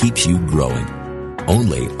what keeps you growing.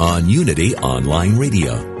 Only on Unity Online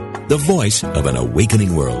Radio, the voice of an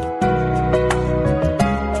awakening world.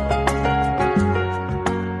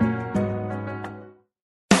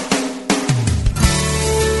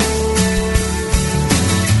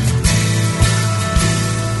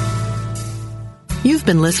 You've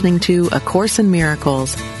been listening to A Course in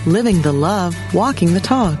Miracles, Living the Love, Walking the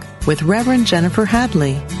Talk, with Reverend Jennifer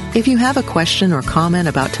Hadley. If you have a question or comment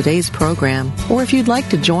about today's program, or if you'd like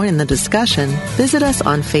to join in the discussion, visit us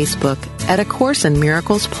on Facebook at A Course in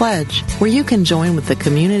Miracles Pledge, where you can join with the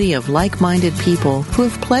community of like-minded people who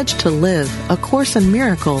have pledged to live A Course in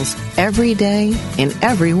Miracles every day in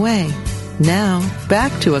every way. Now,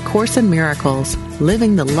 back to A Course in Miracles,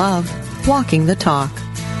 Living the Love, Walking the Talk.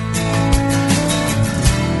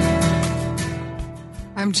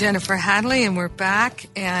 I'm Jennifer Hadley, and we're back,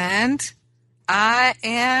 and I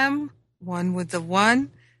am one with the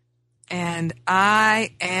one, and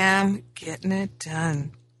I am getting it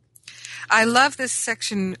done. I love this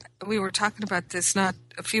section. We were talking about this not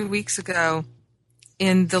a few weeks ago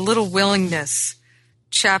in the Little Willingness,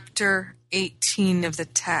 chapter 18 of the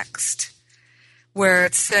text, where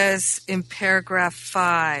it says in paragraph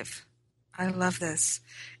 5, I love this,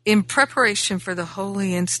 in preparation for the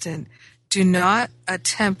holy instant, do not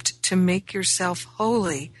attempt to make yourself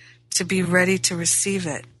holy to be ready to receive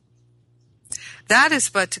it. That is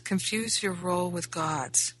but to confuse your role with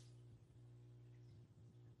God's.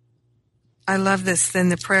 I love this. Then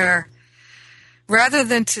the prayer, rather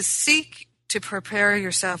than to seek to prepare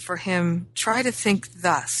yourself for Him, try to think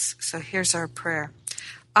thus. So here's our prayer.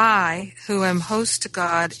 I, who am host to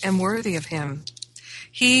God, am worthy of Him.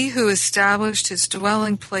 He who established His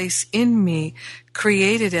dwelling place in me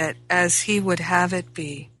created it as He would have it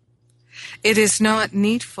be. It is not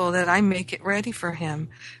needful that I make it ready for Him,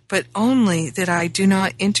 but only that I do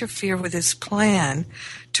not interfere with His plan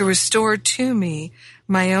to restore to me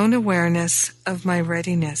my own awareness of my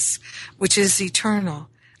readiness, which is eternal.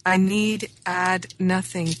 I need add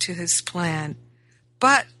nothing to His plan,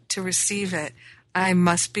 but to receive it, I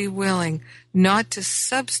must be willing not to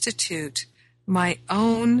substitute my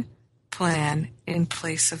own plan in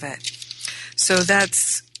place of it. So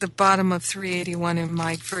that's the bottom of 381 in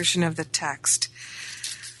my version of the text.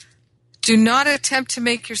 Do not attempt to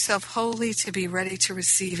make yourself holy to be ready to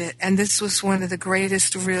receive it. And this was one of the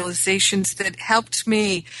greatest realizations that helped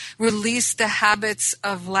me release the habits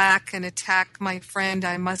of lack and attack. My friend,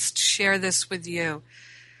 I must share this with you.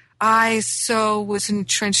 I so was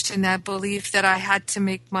entrenched in that belief that I had to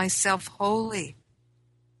make myself holy.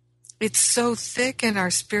 It's so thick in our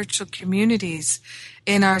spiritual communities,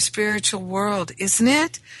 in our spiritual world, isn't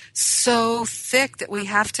it? So thick that we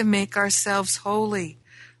have to make ourselves holy.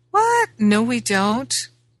 What? No, we don't.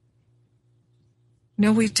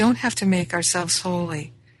 No, we don't have to make ourselves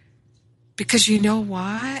holy. Because you know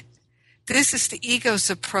what? This is the ego's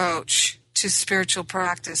approach to spiritual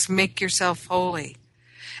practice. Make yourself holy.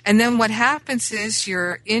 And then what happens is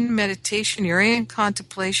you're in meditation, you're in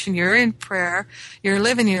contemplation, you're in prayer, you're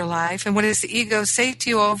living your life. And what does the ego say to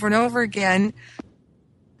you over and over again?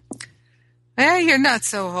 You're not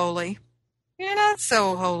so holy. You're not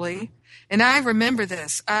so holy. And I remember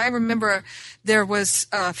this. I remember there was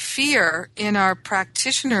fear in our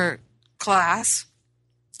practitioner class,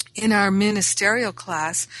 in our ministerial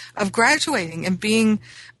class, of graduating and being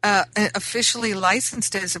officially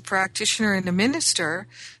licensed as a practitioner and a minister,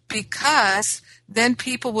 because then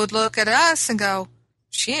people would look at us and go,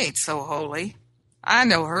 she ain't so holy. I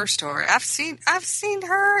know her story. I've seen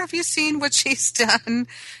her. Have you seen what she's done?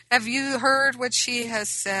 Have you heard what she has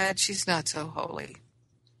said? She's not so holy.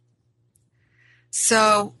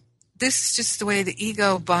 So this is just the way the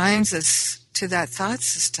ego binds us to that thought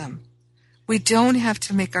system. We don't have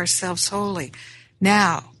to make ourselves holy.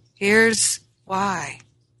 Now, here's why.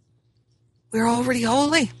 We're already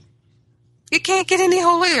holy. You can't get any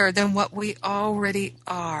holier than what we already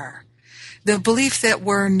are. The belief that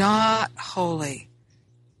we're not holy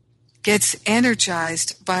gets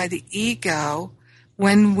energized by the ego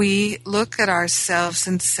when we look at ourselves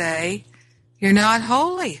and say, you're not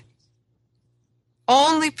holy.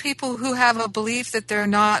 Only people who have a belief that they're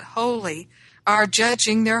not holy are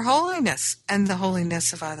judging their holiness and the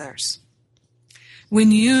holiness of others.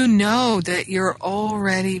 When you know that you're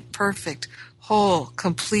already perfect, whole,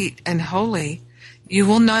 complete, and holy, you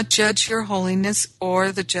will not judge your holiness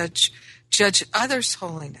or judge others'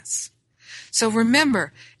 holiness. So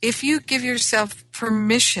remember, if you give yourself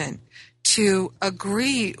permission to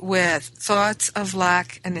agree with thoughts of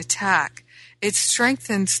lack and attack, it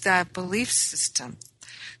strengthens that belief system.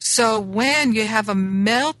 So when you have a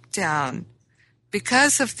meltdown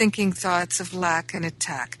because of thinking thoughts of lack and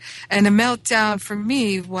attack, and a meltdown for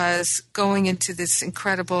me was going into this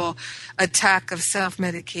incredible attack of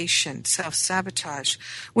self-medication, self-sabotage.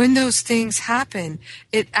 When those things happen,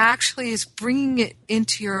 it actually is bringing it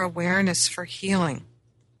into your awareness for healing.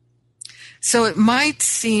 So it might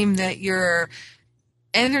seem that you're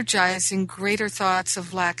energizing greater thoughts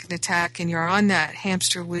of lack and attack, and you're on that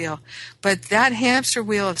hamster wheel. But that hamster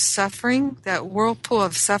wheel of suffering, that whirlpool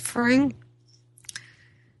of suffering,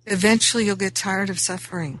 eventually you'll get tired of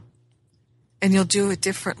suffering, and you'll do it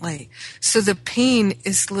differently. So the pain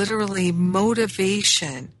is literally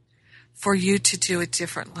motivation for you to do it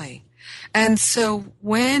differently. And so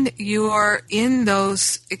when you are in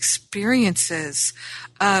those experiences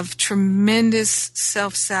of tremendous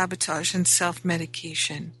self-sabotage and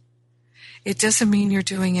self-medication, it doesn't mean you're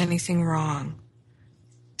doing anything wrong.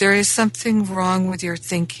 There is something wrong with your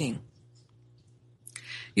thinking.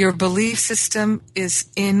 Your belief system is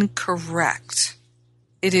incorrect.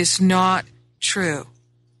 It is not true.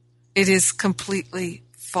 It is completely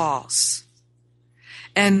false.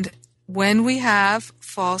 And when we have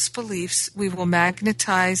false beliefs, we will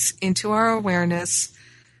magnetize into our awareness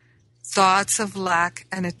thoughts of lack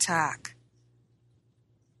and attack.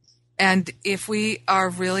 And if we are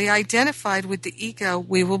really identified with the ego,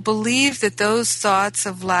 we will believe that those thoughts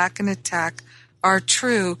of lack and attack are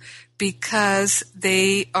true because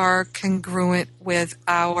they are congruent with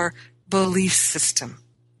our belief system.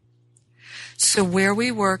 So where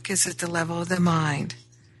we work is at the level of the mind.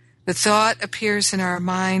 The thought appears in our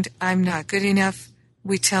mind, I'm not good enough.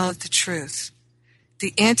 We tell it the truth.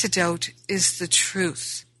 The antidote is the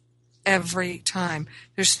truth every time.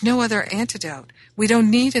 There's no other antidote. We don't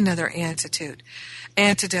need another antidote.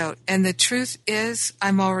 And the truth is,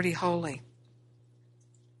 I'm already holy.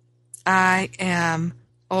 I am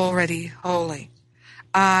already holy.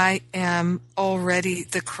 I am already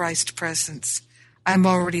the Christ presence. I'm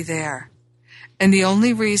already there. And the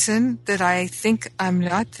only reason that I think I'm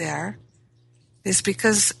not there is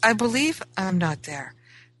because I believe I'm not there.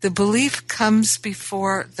 The belief comes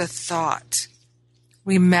before the thought.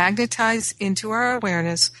 We magnetize into our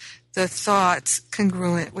awareness the thoughts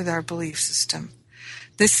congruent with our belief system.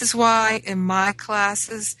 This is why in my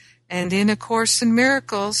classes and in A Course in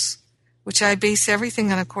Miracles, which I base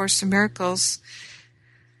everything on A Course in Miracles,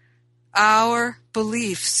 our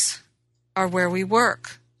beliefs are where we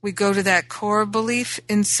work. We go to that core belief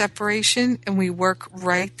in separation and we work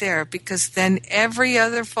right there, because then every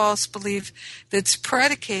other false belief that's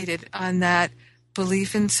predicated on that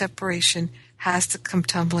belief in separation has to come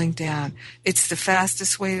tumbling down. It's the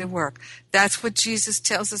fastest way to work. That's what Jesus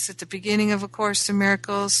tells us at the beginning of A Course in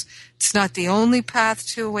Miracles. It's not the only path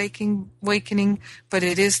to awakening, but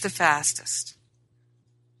it is the fastest.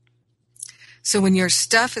 So when your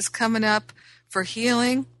stuff is coming up for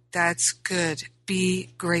healing, that's good. Be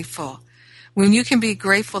grateful. When you can be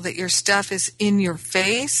grateful that your stuff is in your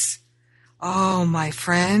face, oh, my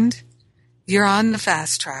friend, you're on the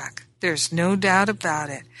fast track. There's no doubt about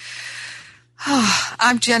it.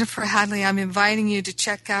 I'm Jennifer Hadley. I'm inviting you to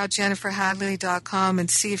check out jenniferhadley.com and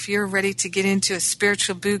see if you're ready to get into a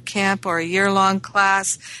spiritual boot camp or a year-long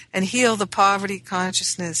class and heal the poverty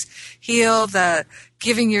consciousness, heal the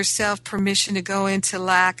giving yourself permission to go into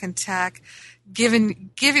lack and tack, give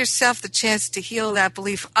yourself the chance to heal that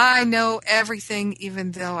belief. I know everything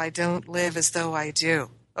even though I don't live as though I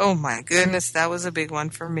do. Oh my goodness, that was a big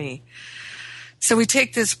one for me. So we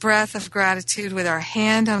take this breath of gratitude with our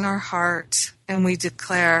hand on our heart and we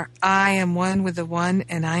declare, I am one with the one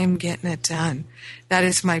and I am getting it done. That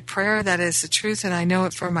is my prayer. That is the truth. And I know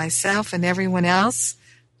it for myself and everyone else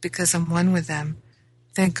because I'm one with them.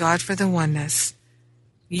 Thank God for the oneness.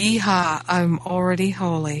 Yeehaw, I'm already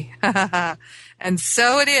holy. And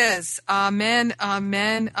so it is. Amen,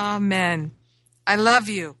 amen, amen. I love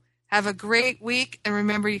you. Have a great week, and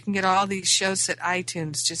remember you can get all these shows at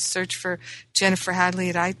iTunes. Just search for Jennifer Hadley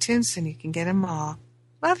at iTunes, and you can get them all.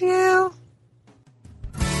 Love you.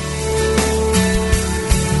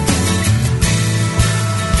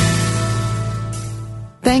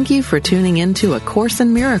 Thank you for tuning in to A Course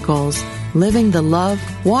in Miracles, Living the Love,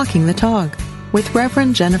 Walking the Talk, with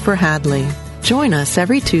Reverend Jennifer Hadley. Join us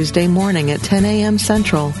every Tuesday morning at 10 a.m.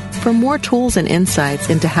 Central for more tools and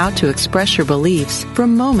insights into how to express your beliefs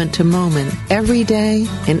from moment to moment, every day,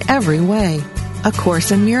 in every way. A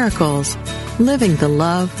Course in Miracles, Living the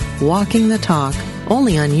Love, Walking the Talk,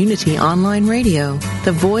 only on Unity Online Radio,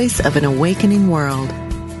 the voice of an awakening world.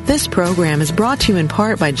 This program is brought to you in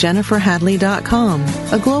part by JenniferHadley.com,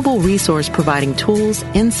 a global resource providing tools,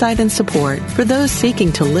 insight, and support for those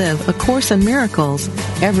seeking to live A Course in Miracles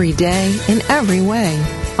every day in every way.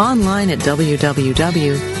 Online at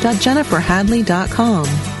www.jenniferhadley.com.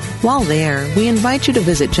 While there, we invite you to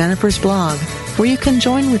visit Jennifer's blog, where you can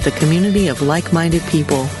join with the community of like-minded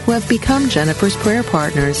people who have become Jennifer's prayer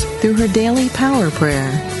partners through her daily power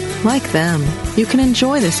prayer. Like them, you can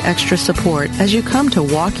enjoy this extra support as you come to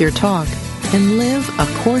walk your talk and live A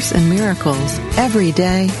Course in Miracles every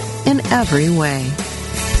day in every way.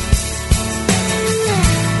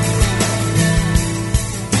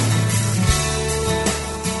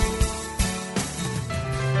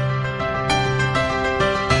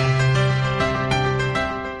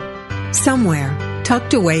 Somewhere,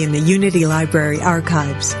 tucked away in the Unity Library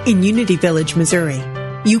archives in Unity Village, Missouri,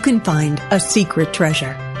 you can find a secret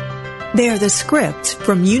treasure. They are the scripts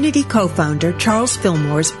from Unity co-founder Charles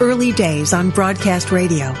Fillmore's early days on broadcast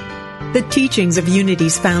radio. The teachings of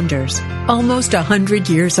Unity's founders, almost 100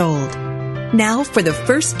 years old. Now, for the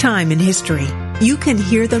first time in history, you can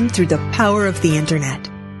hear them through the power of the Internet.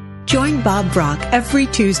 Join Bob Brock every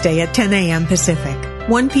Tuesday at 10 a.m. Pacific,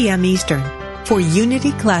 1 p.m. Eastern, for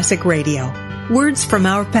Unity Classic Radio, Words from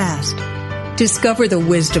Our Past. Discover the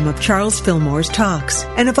wisdom of Charles Fillmore's talks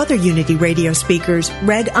and of other Unity radio speakers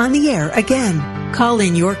read on the air again. Call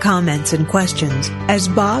in your comments and questions as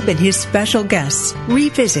Bob and his special guests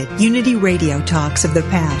revisit Unity radio talks of the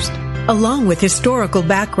past, along with historical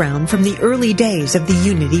background from the early days of the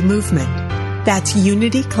Unity movement. That's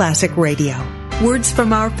Unity Classic Radio, Words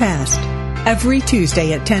from Our Past, every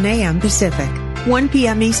Tuesday at 10 a.m. Pacific, 1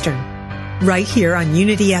 p.m. Eastern, right here on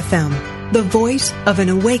Unity FM, the voice of an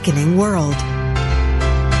awakening world.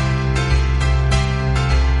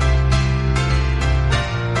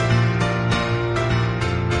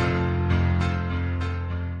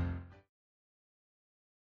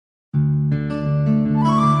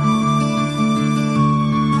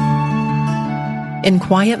 In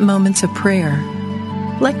quiet moments of prayer,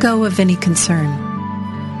 let go of any concern.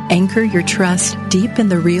 Anchor your trust deep in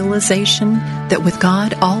the realization that with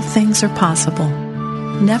God all things are possible.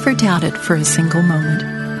 Never doubt it for a single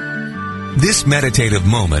moment. This meditative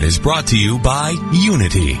moment is brought to you by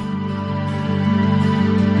Unity.